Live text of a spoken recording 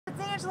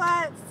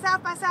Angela at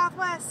South by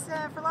Southwest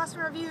for Lost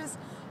in Reviews.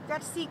 Got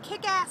to see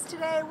Kick-Ass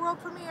today, world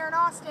premiere in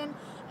Austin,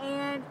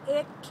 and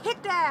it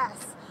kicked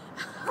ass.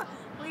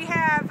 We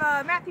have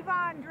Matthew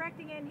Vaughn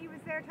directing it, and he was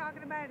there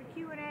talking about it at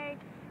Q&A,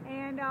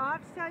 and I'll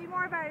have to tell you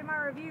more about it in my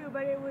review,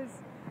 but it was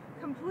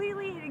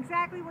completely and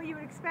exactly what you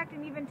would expect,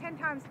 and even 10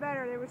 times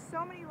better. There was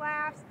so many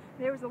laughs,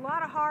 there was a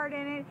lot of heart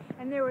in it,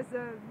 and there was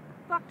a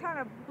fuck ton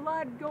of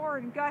blood, gore,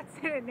 and guts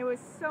in it, and it was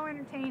so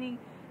entertaining.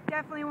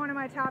 Definitely one of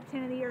my top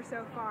 10 of the year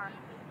so far.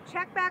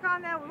 Check back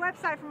on the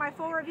website for my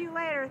full review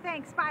later.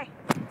 Thanks, bye.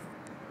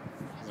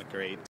 Look great.